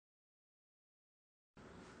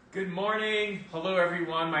Good morning. Hello,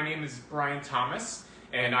 everyone. My name is Brian Thomas,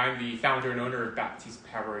 and I'm the founder and owner of Baptiste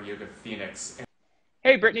Power Yoga Phoenix.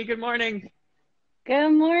 Hey, Brittany, good morning. Good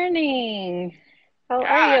morning. How are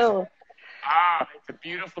Yes. you? It's a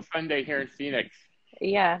beautiful Sunday here in Phoenix.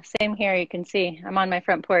 Yeah, same here. You can see I'm on my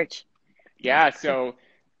front porch. Yeah, so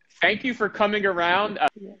thank you for coming around.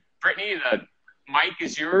 Brittany, the mic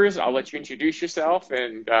is yours. I'll let you introduce yourself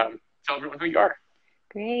and tell everyone who you are.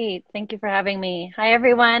 Great. Thank you for having me. Hi,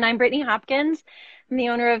 everyone. I'm Brittany Hopkins. I'm the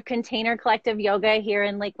owner of Container Collective Yoga here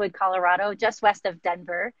in Lakewood, Colorado, just west of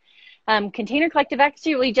Denver. Container Collective,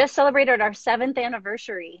 actually, we just celebrated our 7th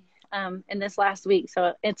anniversary in this last week,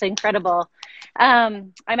 so it's incredible.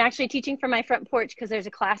 I'm actually teaching from my front porch because there's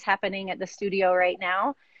a class happening at the studio right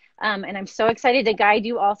now. And I'm so excited to guide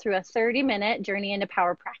you all through a 30-minute journey into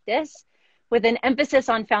power practice with an emphasis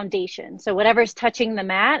on foundation. So whatever's touching the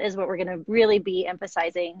mat is what we're going to really be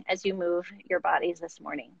emphasizing as you move your bodies this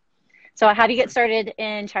morning. So I'll have you get started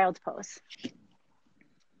in child's pose.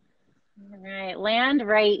 All right, land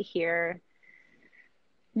right here.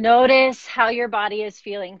 Notice how your body is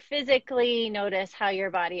feeling physically. Notice how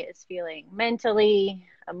your body is feeling mentally,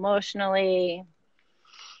 emotionally.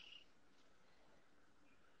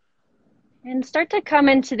 And start to come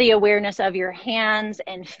into the awareness of your hands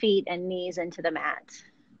and feet and knees into the mat.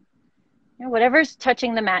 Whatever's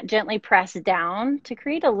touching the mat, gently press down to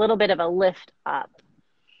create a little bit of a lift up.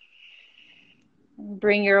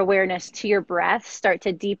 Bring your awareness to your breath. Start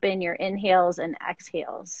to deepen your inhales and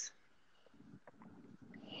exhales.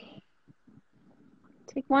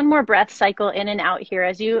 Take one more breath cycle in and out here.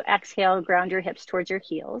 As you exhale, ground your hips towards your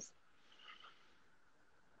heels.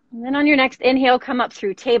 And then on your next inhale, come up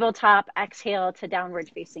through tabletop, exhale to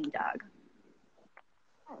downward facing dog.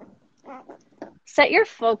 Set your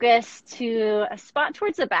focus to a spot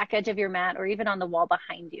towards the back edge of your mat or even on the wall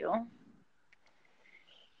behind you.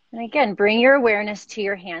 And again, bring your awareness to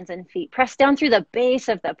your hands and feet. Press down through the base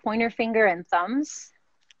of the pointer finger and thumbs.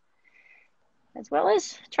 As well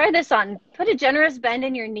as try this on, put a generous bend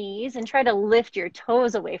in your knees and try to lift your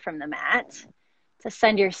toes away from the mat to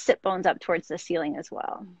send your sit bones up towards the ceiling as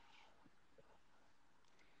well.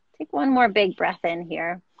 Take one more big breath in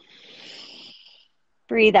here.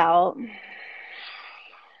 Breathe out.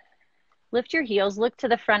 Lift your heels, look to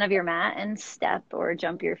the front of your mat and step or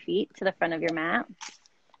jump your feet to the front of your mat.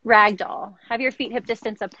 Ragdoll. Have your feet hip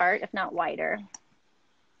distance apart, if not wider.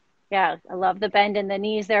 Yeah, I love the bend in the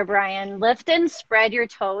knees there, Brian. Lift and spread your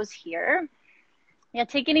toes here. Yeah,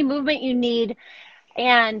 take any movement you need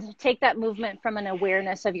and take that movement from an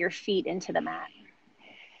awareness of your feet into the mat.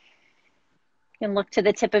 You can look to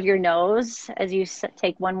the tip of your nose as you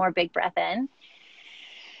take one more big breath in.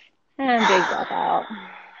 And big breath out.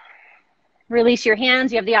 Release your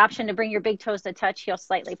hands. You have the option to bring your big toes to touch, heel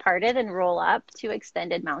slightly parted, and roll up to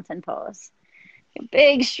extended mountain pose. A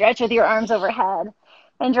big stretch with your arms overhead.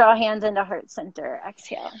 And draw hands into heart center.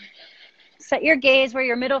 Exhale. Set your gaze where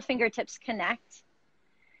your middle fingertips connect.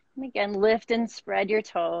 And again, lift and spread your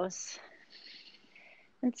toes.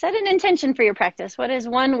 And set an intention for your practice. What is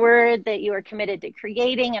one word that you are committed to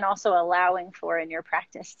creating and also allowing for in your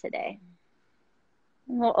practice today?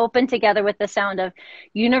 And we'll open together with the sound of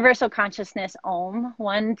universal consciousness, Om,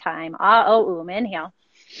 one time. Ah, oh, Inhale.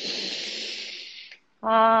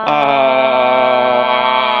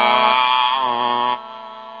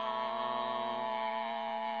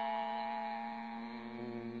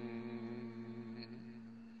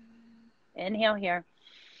 Inhale here.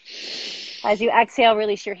 As you exhale,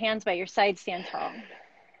 release your hands by your side, stand tall.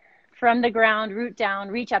 From the ground, root down,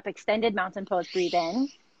 reach up, extended mountain pose, breathe in.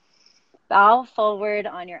 Bow forward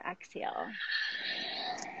on your exhale.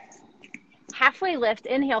 Halfway lift,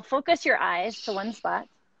 inhale, focus your eyes to one spot.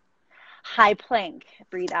 High plank,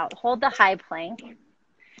 breathe out, hold the high plank.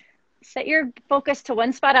 Set your focus to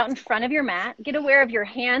one spot out in front of your mat. Get aware of your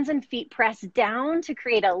hands and feet pressed down to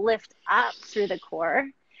create a lift up through the core.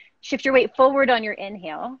 Shift your weight forward on your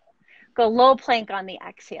inhale. Go low plank on the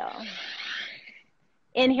exhale.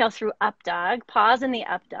 Inhale through up dog. Pause in the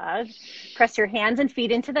up dog. Press your hands and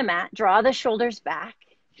feet into the mat. Draw the shoulders back.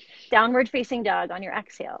 Downward facing dog on your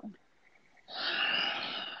exhale.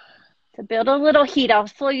 To build a little heat, I'll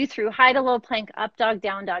flow you through high to low plank, up dog,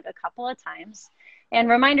 down dog a couple of times. And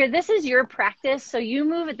reminder, this is your practice, so you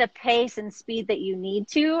move at the pace and speed that you need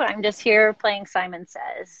to. I'm just here playing Simon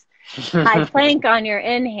Says. High plank on your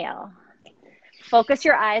inhale. Focus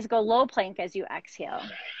your eyes, go low plank as you exhale.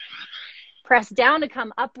 Press down to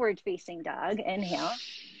come upward facing dog, inhale.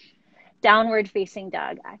 Downward facing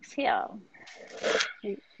dog, exhale.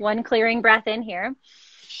 One clearing breath in here.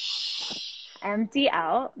 Empty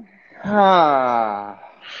out.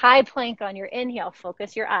 High plank on your inhale.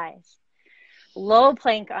 Focus your eyes. Low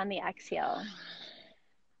plank on the exhale.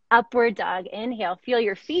 Upward dog. Inhale. Feel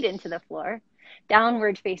your feet into the floor.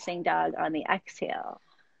 Downward facing dog on the exhale.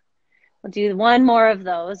 We'll do one more of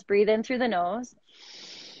those. Breathe in through the nose.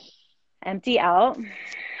 Empty out.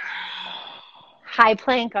 High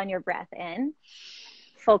plank on your breath in.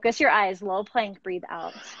 Focus your eyes. Low plank. Breathe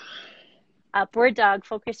out. Upward dog.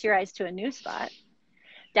 Focus your eyes to a new spot.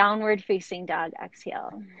 Downward facing dog.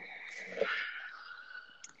 Exhale.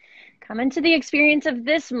 Come into the experience of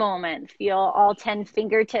this moment. Feel all 10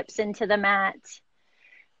 fingertips into the mat.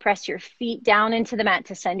 Press your feet down into the mat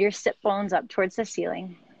to send your sit bones up towards the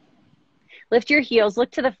ceiling. Lift your heels.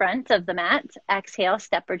 Look to the front of the mat. Exhale.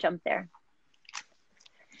 Step or jump there.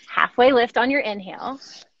 Halfway lift on your inhale.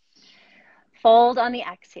 Fold on the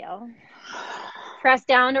exhale. Press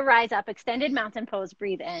down to rise up. Extended mountain pose.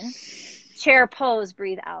 Breathe in. Chair pose.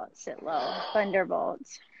 Breathe out. Sit low. Thunderbolt.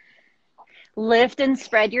 Lift and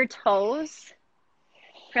spread your toes.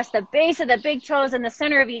 Press the base of the big toes and the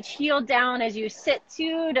center of each heel down as you sit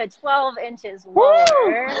 2 to 12 inches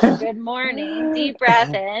lower. Good morning. Deep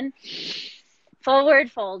breath in.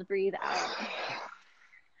 Forward fold. Breathe out.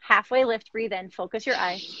 Halfway lift. Breathe in. Focus your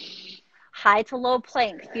eyes. High to low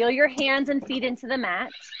plank. Feel your hands and feet into the mat.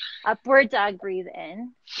 Upward dog. Breathe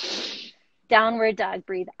in. Downward dog.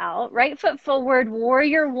 Breathe out. Right foot forward.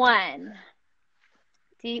 Warrior one.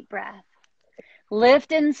 Deep breath.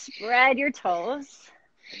 Lift and spread your toes.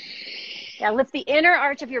 Yeah, lift the inner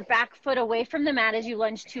arch of your back foot away from the mat as you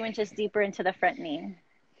lunge 2 inches deeper into the front knee.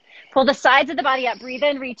 Pull the sides of the body up. Breathe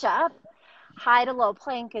in, reach up. High to low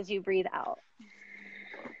plank as you breathe out.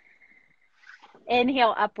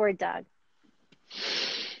 Inhale, upward dog.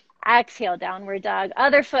 Exhale, downward dog.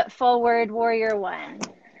 Other foot forward, warrior one.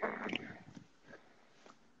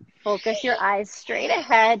 Focus your eyes straight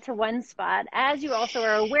ahead to one spot as you also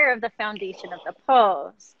are aware of the foundation of the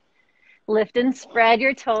pose. Lift and spread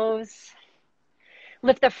your toes.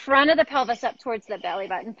 Lift the front of the pelvis up towards the belly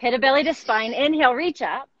button. Pit of belly to spine. Inhale, reach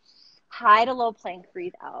up. High to low plank.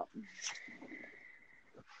 Breathe out.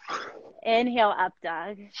 Inhale, up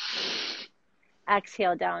dog.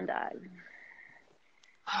 Exhale, down dog.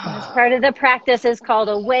 This part of the practice is called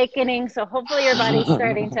awakening. So hopefully your body's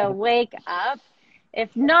starting to wake up.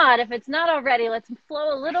 If it's not already, let's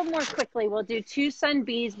flow a little more quickly. We'll do 2 sun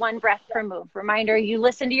Bs, 1 breath per move. Reminder, you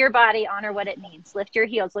listen to your body, honor what it needs. Lift your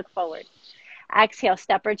heels, look forward. Exhale,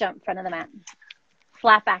 step or jump front of the mat.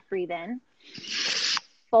 Flat back, breathe in.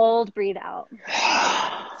 Fold, breathe out.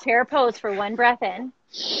 Chair pose for 1 breath in.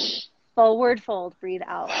 Forward fold, breathe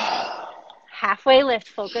out. Halfway lift,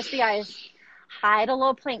 focus the eyes. High to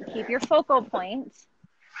low plank, keep your focal point.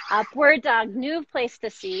 Upward dog, new place to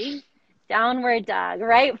see. Downward dog,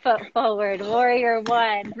 right foot forward, warrior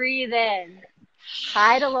one. Breathe in.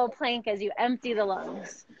 High to low plank as you empty the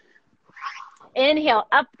lungs. Inhale,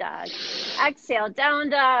 up dog. Exhale,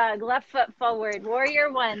 down dog. Left foot forward, warrior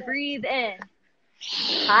one. Breathe in.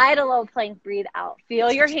 High to low plank, breathe out. Feel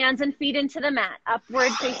your hands and feet into the mat.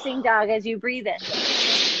 Upward facing dog as you breathe in.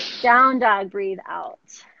 Down dog, breathe out.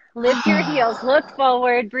 Lift your heels, look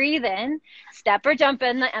forward, breathe in. Step or jump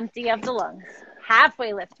in the empty of the lungs.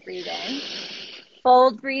 Halfway lift, breathe in.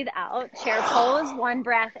 Fold, breathe out. Chair pose, 1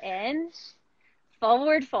 breath in.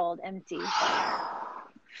 Forward fold, empty.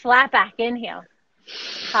 Flat back, inhale.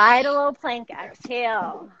 High to low plank,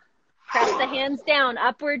 exhale. Press the hands down,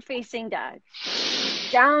 upward facing dog.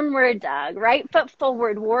 Downward dog, right foot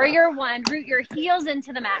forward, warrior one. Root your heels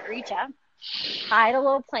into the mat, reach up. High to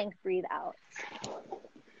low plank, breathe out.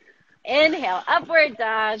 Inhale, upward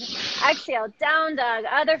dog. Exhale, down dog.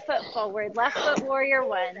 Other foot forward. Left foot warrior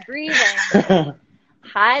one. Breathe in.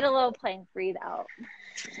 High to low plank. Breathe out.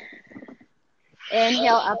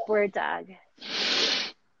 Inhale, upward dog.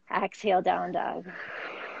 Exhale, down dog.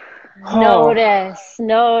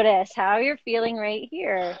 Notice how you're feeling right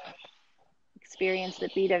here. Experience the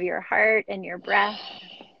beat of your heart and your breath.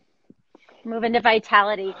 Move into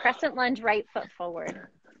vitality. Crescent lunge, right foot forward.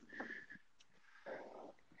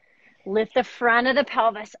 Lift the front of the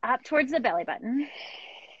pelvis up towards the belly button.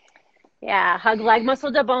 Yeah, hug leg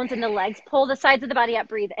muscle to bones into legs. Pull the sides of the body up,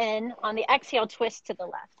 breathe in. On the exhale, twist to the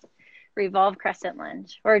left. Revolve crescent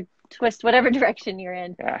lunge. Or twist whatever direction you're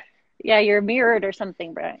in. Yeah, you're mirrored or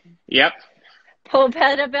something, Brian. Yep. Pull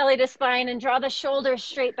pit of belly to spine and draw the shoulders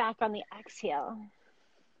straight back on the exhale.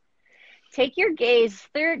 Take your gaze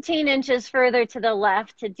 13 inches further to the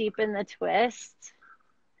left to deepen the twist.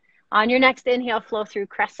 On your next inhale, flow through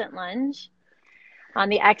crescent lunge. On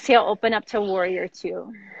the exhale, open up to warrior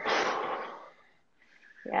two.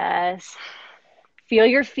 Yes. Feel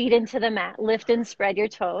your feet into the mat. Lift and spread your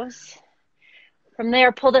toes. From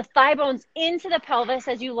there, pull the thigh bones into the pelvis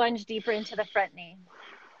as you lunge deeper into the front knee.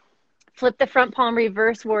 Flip the front palm,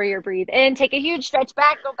 reverse warrior, breathe in. Take a huge stretch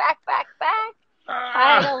back, go back, back, back.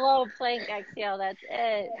 High to low plank, exhale, that's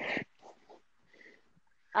it.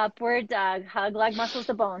 Upward dog, hug leg muscles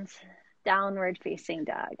to bones. Downward facing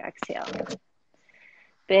dog, exhale.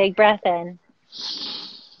 Big breath in.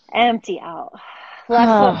 Empty out.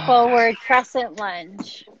 Left foot forward, crescent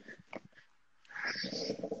lunge.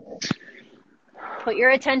 Put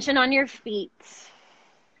your attention on your feet.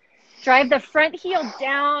 Drive the front heel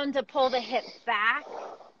down to pull the hip back.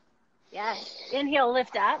 Yes. Inhale,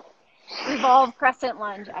 lift up. Revolve, crescent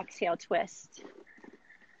lunge. Exhale, twist.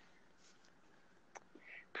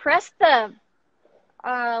 Press the,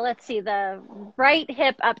 the right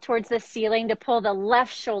hip up towards the ceiling to pull the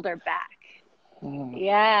left shoulder back.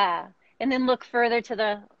 Yeah. And then look further to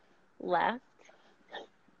the left.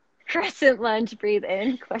 Crescent lunge, breathe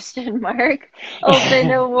in, question mark. Open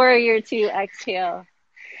to warrior two, exhale.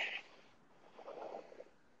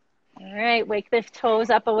 All right, wake the toes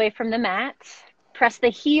up away from the mat. Press the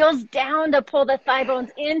heels down to pull the thigh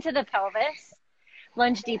bones into the pelvis.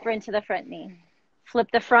 Lunge deeper into the front knee. Flip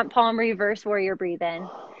the front palm, reverse warrior, breathe in.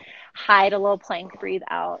 High to low plank, breathe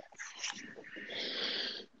out.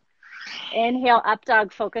 Inhale, up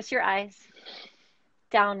dog, focus your eyes.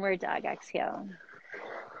 Downward dog, exhale.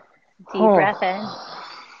 Deep breath in.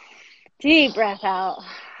 Deep breath out.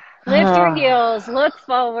 Lift your heels, look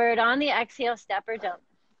forward. On the exhale, step or jump.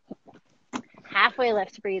 Halfway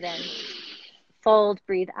lift, breathe in. Fold,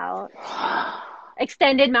 breathe out.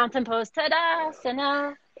 Extended mountain pose,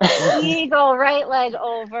 Tadasana. Eagle, right leg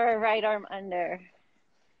over, right arm under.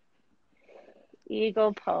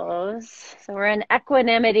 Eagle pose. So we're in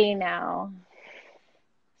equanimity now.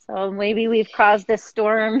 So maybe we've caused this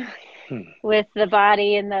storm with the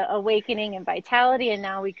body and the awakening and vitality, and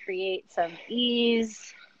now we create some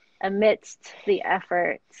ease amidst the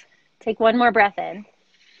effort. Take one more breath in.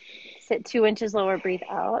 Sit 2 inches lower, breathe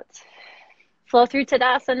out. Flow through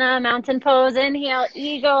Tadasana, mountain pose. Inhale,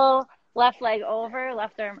 eagle, left leg over,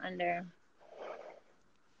 left arm under.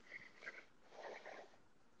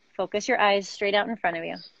 Focus your eyes straight out in front of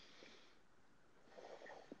you.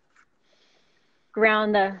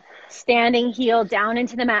 Ground the standing heel down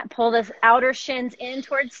into the mat. Pull the outer shins in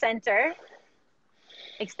towards center.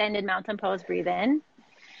 Extended mountain pose, breathe in.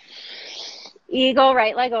 Eagle,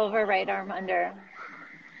 right leg over, right arm under.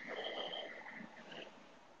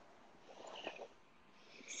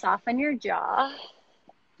 Soften your jaw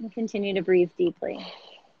and continue to breathe deeply.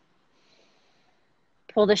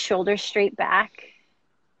 Pull the shoulders straight back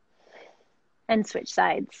and switch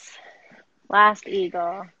sides. Last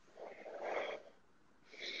eagle.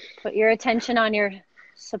 Put your attention on your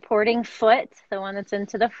supporting foot, the one that's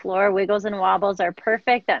into the floor. Wiggles and wobbles are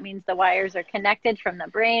perfect. That means the wires are connected from the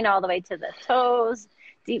brain all the way to the toes.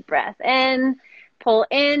 Deep breath in. Pull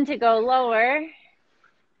in to go lower.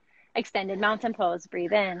 Extended mountain pose.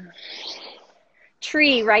 Breathe in.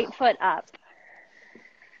 Tree, right foot up.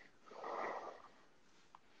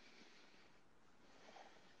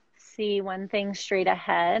 See one thing straight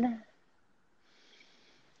ahead.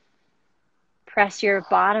 Press your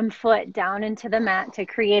bottom foot down into the mat to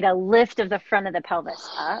create a lift of the front of the pelvis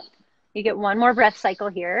up. You get one more breath cycle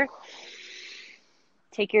here.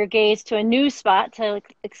 Take your gaze to a new spot to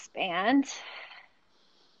expand.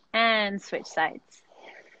 And switch sides.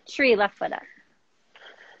 Tree, left foot up.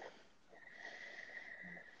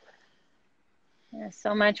 Yeah,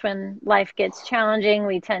 so much when life gets challenging,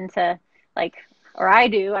 we tend to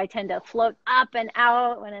I tend to float up and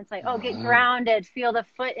out when it's like, oh, get grounded. Feel the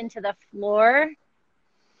foot into the floor.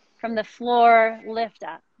 From the floor, lift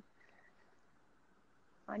up.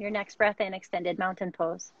 On your next breath in, extended mountain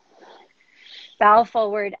pose. Bow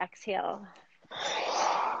forward, exhale.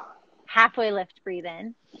 Halfway lift, breathe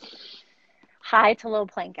in. High to low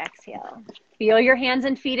plank, exhale. Feel your hands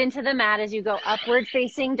and feet into the mat as you go upward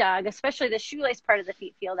facing dog, especially the shoelace part of the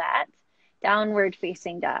feet, feel that. Downward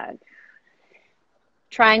facing dog.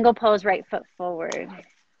 Triangle pose, right foot forward.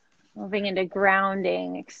 Moving into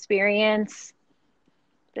grounding. Experience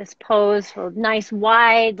this pose with nice,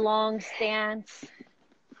 wide, long stance.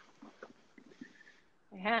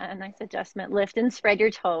 Yeah, a nice adjustment. Lift and spread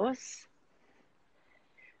your toes.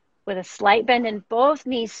 With a slight bend in both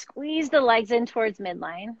knees, squeeze the legs in towards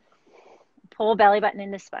midline. Pull belly button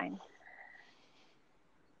into spine.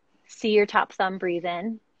 See your top thumb, breathe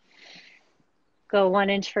in. Go 1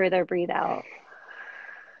 inch further, breathe out.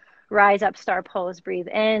 Rise up, star pose, breathe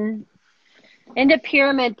in. Into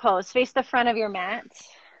pyramid pose, face the front of your mat.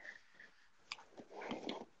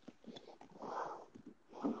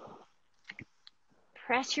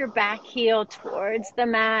 Press your back heel towards the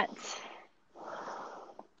mat.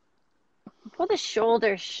 Pull the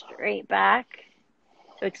shoulders straight back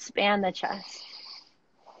to expand the chest.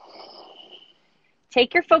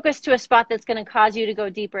 Take your focus to a spot that's going to cause you to go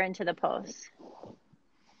deeper into the pose.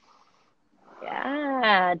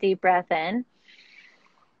 Yeah, deep breath in.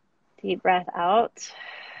 Deep breath out.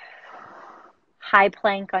 High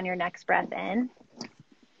plank on your next breath in.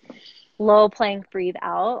 Low plank, breathe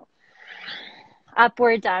out.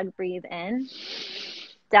 Upward dog, breathe in.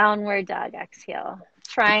 Downward dog, exhale.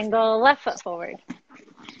 Triangle, left foot forward.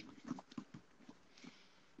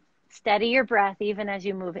 Steady your breath even as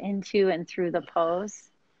you move into and through the pose.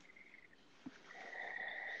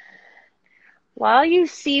 While you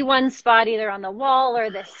see one spot either on the wall or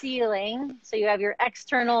the ceiling, so you have your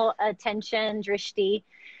external attention, drishti,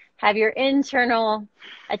 have your internal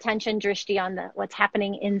attention, drishti, on what's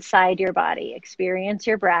happening inside your body. Experience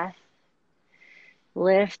your breath.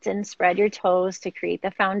 Lift and spread your toes to create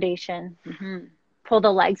the foundation. Pull the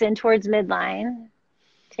legs in towards midline.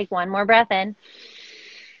 Take one more breath in.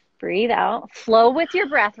 Breathe out. Flow with your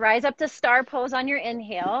breath. Rise up to star pose on your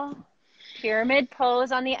inhale. Pyramid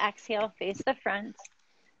pose on the exhale. Face the front.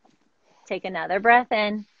 Take another breath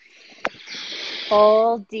in.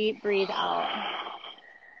 Hold deep. Breathe out.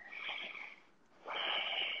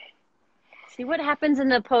 See what happens in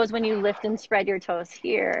the pose when you lift and spread your toes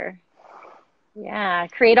here. Yeah,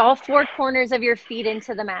 create all four corners of your feet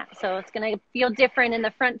into the mat. So it's going to feel different in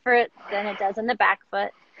the front foot than it does in the back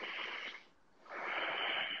foot.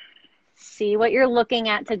 See what you're looking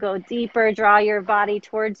at to go deeper. Draw your body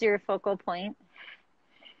towards your focal point.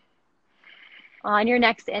 On your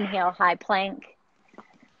next inhale, high plank.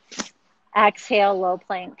 Exhale, low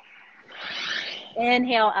plank.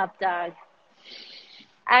 Inhale, up dog.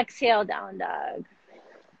 Exhale, down dog.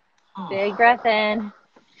 Big breath in.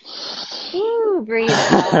 Woo, breathe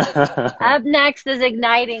out. Up next is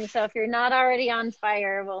igniting. So if you're not already on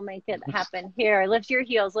fire, we'll make it happen. Here, lift your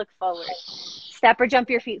heels, look forward. Step or jump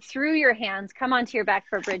your feet through your hands. Come onto your back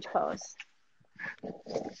for bridge pose.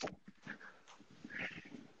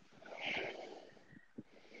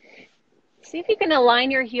 See if you can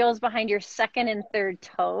align your heels behind your second and third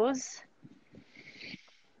toes.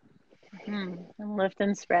 And lift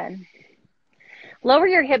and spread. Lower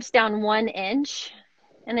your hips down 1 inch.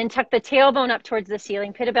 And then tuck the tailbone up towards the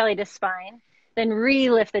ceiling. Pit of belly to spine. Then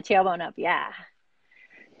re-lift the tailbone up. Yeah.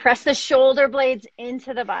 Press the shoulder blades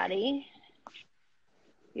into the body.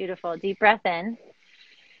 Beautiful. Deep breath in.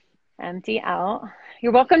 Empty out.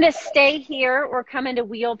 You're welcome to stay here or come into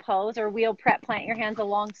wheel pose or wheel prep. Plant your hands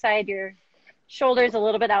alongside your shoulders a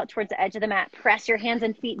little bit out towards the edge of the mat. Press your hands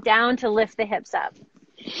and feet down to lift the hips up.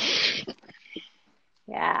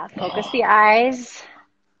 Yeah. Focus the eyes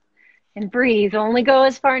and breathe. Only go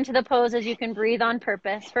as far into the pose as you can breathe on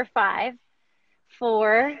purpose for 5,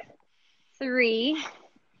 4, 3,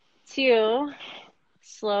 2,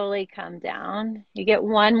 slowly come down. You get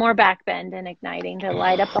one more back bend and igniting to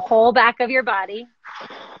light up the whole back of your body.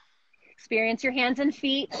 Experience your hands and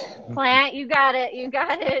feet. Plant, you got it, you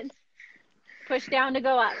got it. Push down to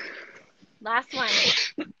go up. Last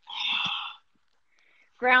one.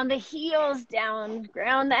 Ground the heels down,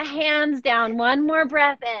 ground the hands down. One more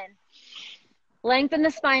breath in. Lengthen the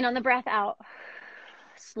spine on the breath out.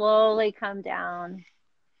 Slowly come down.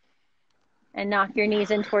 And knock your knees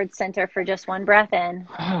in towards center for just one breath in.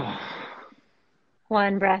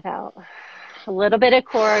 One breath out. A little bit of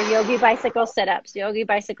core. Yogi bicycle sit-ups. Yogi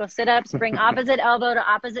bicycle sit-ups. Bring opposite elbow to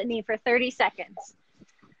opposite knee for 30 seconds.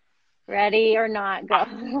 Ready or not,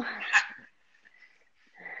 go.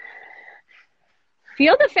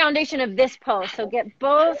 Feel the foundation of this pose. So get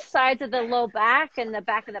both sides of the low back and the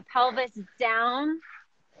back of the pelvis down.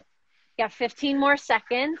 You got 15 more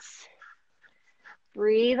seconds.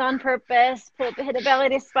 Breathe on purpose. Pull the hit of belly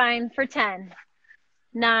to spine for 10,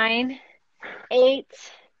 9, 8,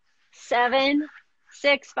 7,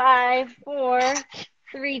 6, 5, 4,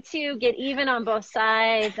 3, 2. Get even on both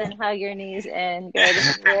sides and hug your knees in.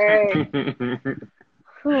 Good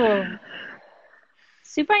work.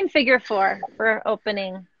 Supine figure 4 for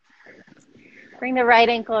opening. Bring the right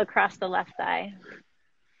ankle across the left thigh.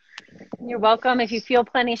 You're welcome. If you feel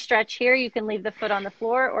plenty stretch here, you can leave the foot on the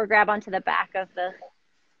floor or grab onto the back of the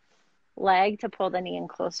leg to pull the knee in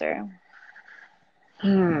closer.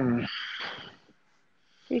 You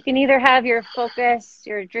can either have your focus,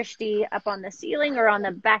 your drishti up on the ceiling or on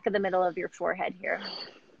the back of the middle of your forehead here.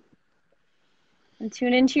 And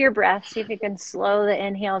tune into your breath. See if you can slow the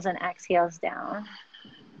inhales and exhales down.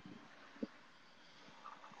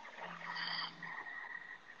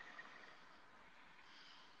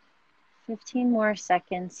 Fifteen more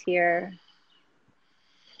seconds here.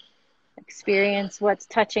 Experience what's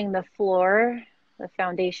touching the floor. The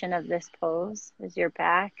foundation of this pose is your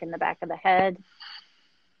back and the back of the head.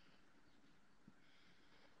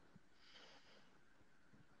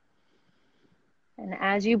 And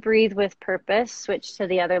as you breathe with purpose, switch to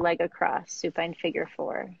the other leg across, supine figure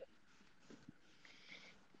 4.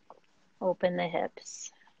 Open the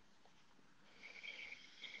hips.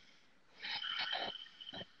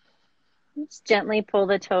 Just gently pull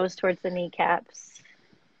the toes towards the kneecaps.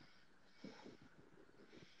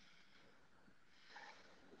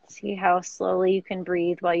 See how slowly you can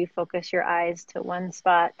breathe while you focus your eyes to one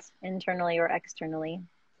spot, internally or externally.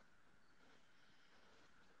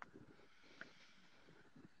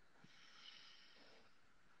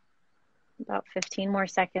 About 15 more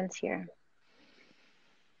seconds here.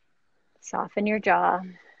 Soften your jaw.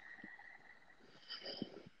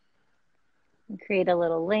 And create a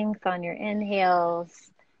little length on your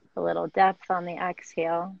inhales, a little depth on the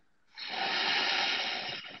exhale.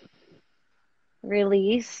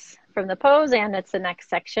 Release from the pose, and it's the next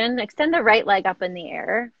section. Extend the right leg up in the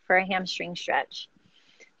air for a hamstring stretch.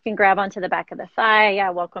 You can grab onto the back of the thigh. Yeah,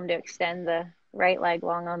 welcome to extend the right leg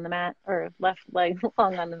long on the mat, or left leg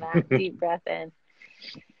long on the mat. Deep breath in.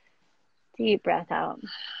 Deep breath out.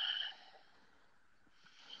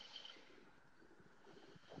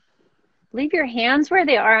 Leave your hands where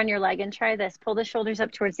they are on your leg and try this. Pull the shoulders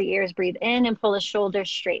up towards the ears. Breathe in and pull the shoulders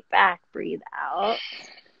straight back. Breathe out.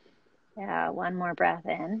 Yeah, one more breath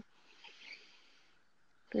in.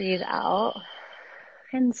 Breathe out.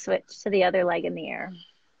 And switch to the other leg in the air.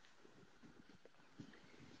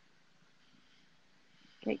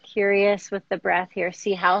 Get curious with the breath here.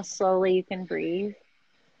 See how slowly you can breathe.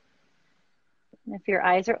 And if your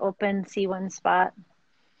eyes are open, see one spot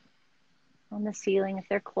on the ceiling. If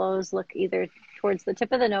they're closed, look either towards the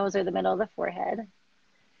tip of the nose or the middle of the forehead.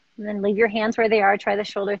 And then leave your hands where they are. Try the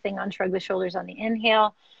shoulder thing on. Shrug the shoulders on the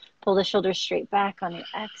inhale. Pull the shoulders straight back on the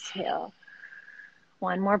exhale.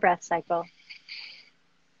 One more breath cycle.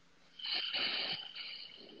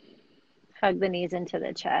 Hug the knees into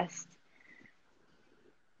the chest.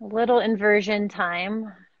 A little inversion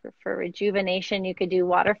time. For rejuvenation, you could do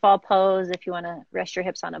waterfall pose if you want to rest your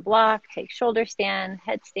hips on a block. Take shoulder stand,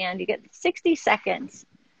 headstand. You get 60 seconds.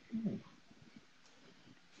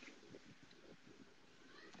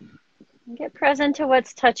 Get present to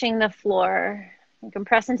what's touching the floor. You can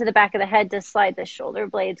press into the back of the head to slide the shoulder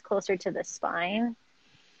blades closer to the spine.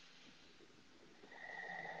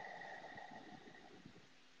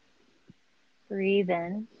 Breathe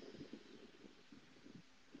in.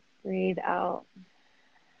 Breathe out.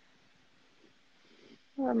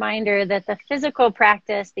 A reminder that the physical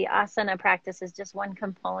practice, the asana practice, is just one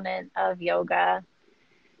component of yoga.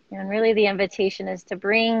 And really the invitation is to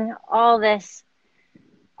bring all this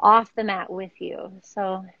off the mat with you.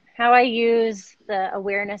 So how I use the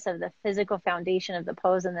awareness of the physical foundation of the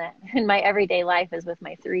pose in my everyday life is with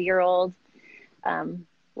my 3-year-old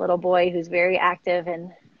little boy who's very active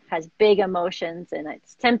and has big emotions, and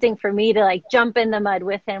it's tempting for me to like jump in the mud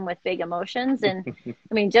with him with big emotions. And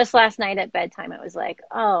I mean, just last night at bedtime, it was like,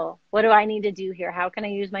 oh, what do I need to do here? How can I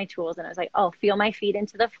use my tools? And I was like, oh, feel my feet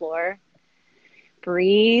into the floor.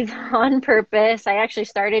 Breathe on purpose. I actually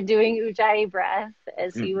started doing Ujjayi breath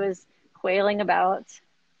as he was quailing about.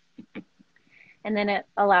 And then it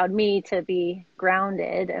allowed me to be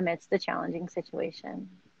grounded amidst the challenging situation.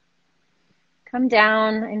 Come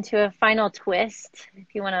down into a final twist.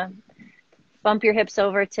 If you want to bump your hips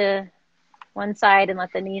over to one side and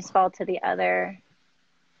let the knees fall to the other.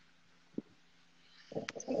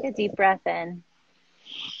 Take a deep breath in.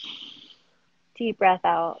 Deep breath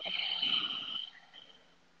out.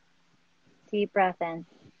 Deep breath in.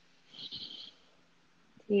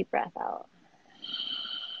 Deep breath out.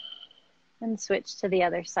 And switch to the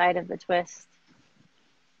other side of the twist.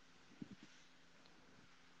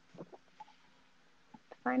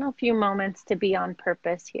 Final few moments to be on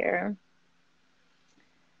purpose here.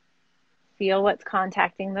 Feel what's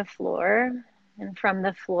contacting the floor, and from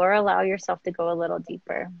the floor, allow yourself to go a little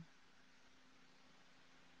deeper.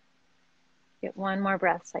 Get one more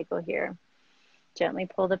breath cycle here. Gently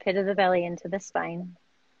pull the pit of the belly into the spine.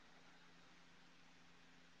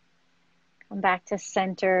 Come back to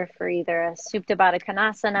center for either a Supta Baddha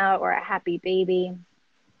Konasana or a happy baby.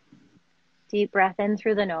 Deep breath in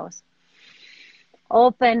through the nose.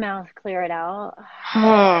 Open mouth, clear it out.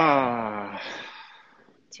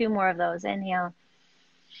 2 more of those. Inhale.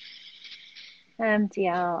 Empty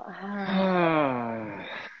out.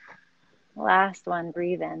 Last one.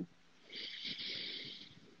 Breathe in.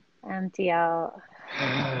 Empty out.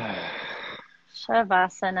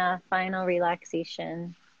 Shavasana, final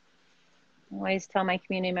relaxation. I always tell my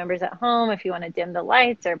community members at home, if you want to dim the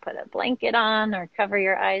lights or put a blanket on or cover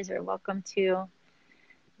your eyes, you're welcome to.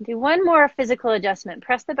 Do one more physical adjustment.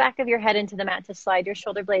 Press the back of your head into the mat to slide your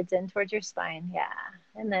shoulder blades in towards your spine. Yeah,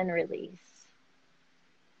 and then release.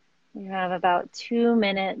 You have about 2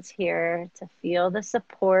 minutes here to feel the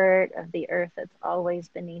support of the earth that's always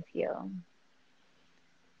beneath you.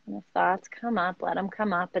 And if thoughts come up, let them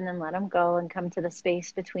come up and then let them go and come to the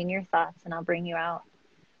space between your thoughts, and I'll bring you out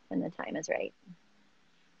when the time is right.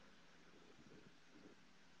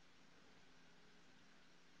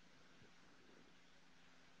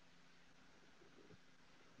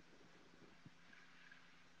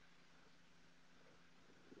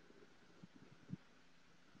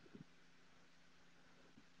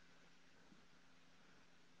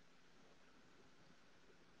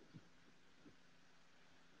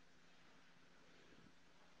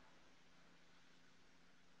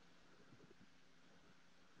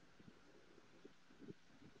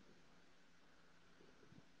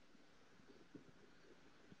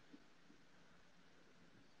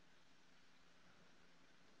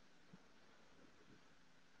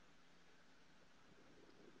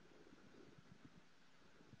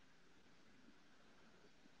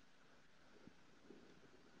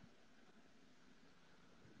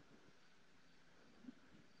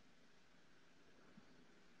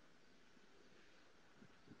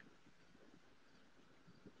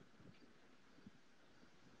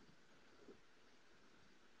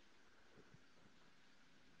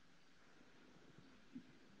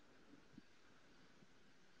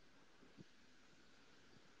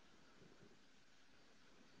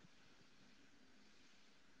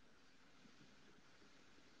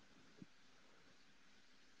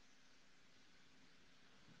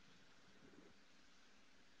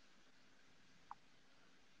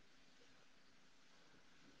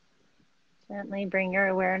 Gently bring your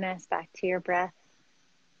awareness back to your breath.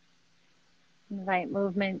 Invite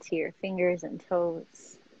movement to your fingers and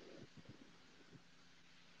toes.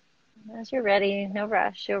 As you're ready, no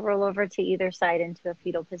rush, you'll roll over to either side into a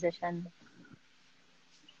fetal position.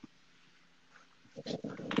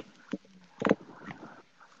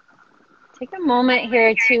 Take a moment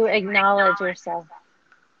here to acknowledge yourself.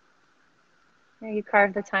 You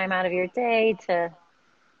carve the time out of your day to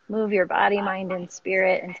move your body, mind, and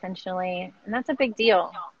spirit intentionally, and that's a big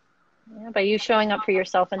deal. By you showing up for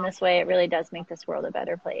yourself in this way, it really does make this world a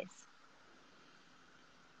better place.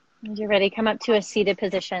 As you're ready, come up to a seated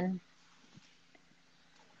position.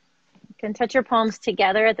 You can touch your palms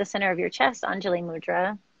together at the center of your chest, Anjali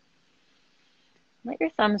Mudra. Let your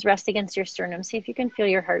thumbs rest against your sternum. See if you can feel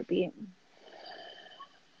your heartbeat.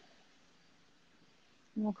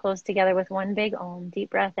 And we'll close together with one big Om. Deep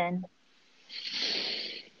breath in.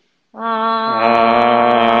 Bring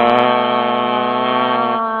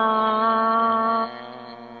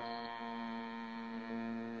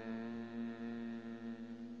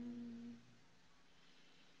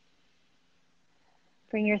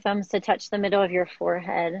your thumbs to touch the middle of your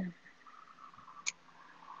forehead.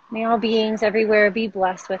 May all beings everywhere be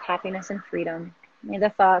blessed with happiness and freedom. May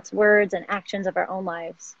the thoughts, words, and actions of our own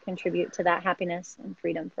lives contribute to that happiness and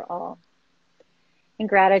freedom for all. In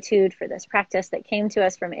gratitude for this practice that came to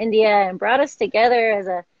us from India and brought us together as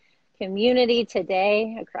a community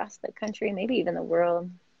today across the country, maybe even the world,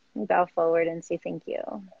 we bow forward and say thank you.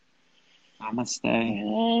 Namaste.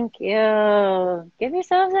 Thank you. Give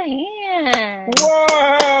yourselves a hand.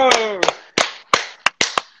 Whoa!